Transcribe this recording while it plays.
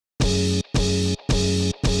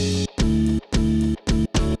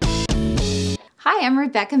Hi, I'm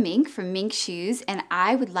Rebecca Mink from Mink Shoes, and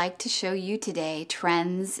I would like to show you today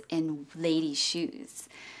trends in ladies' shoes.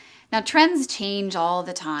 Now, trends change all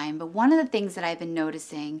the time, but one of the things that I've been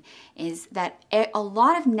noticing is that a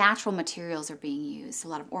lot of natural materials are being used, a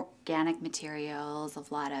lot of organic materials,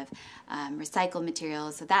 a lot of recycled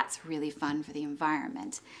materials, so that's really fun for the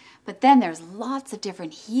environment. But then there's lots of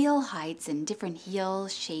different heel heights and different heel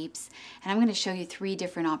shapes, and I'm going to show you 3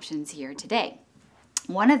 different options here today.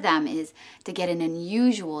 One of them is to get an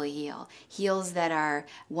unusual heel, heels that are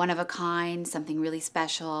one of a kind, something really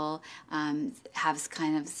special, have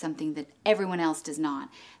kind of something that everyone else does not.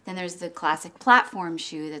 Then there's the classic platform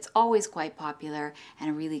shoe that's always quite popular and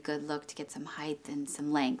a really good look to get some height and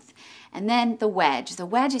some length. And then the wedge. The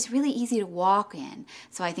wedge is really easy to walk in,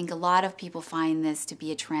 so I think a lot of people find this to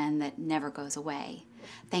be a trend that never goes away.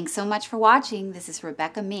 Thanks so much for watching. This is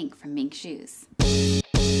Rebecca Mink from Mink Shoes.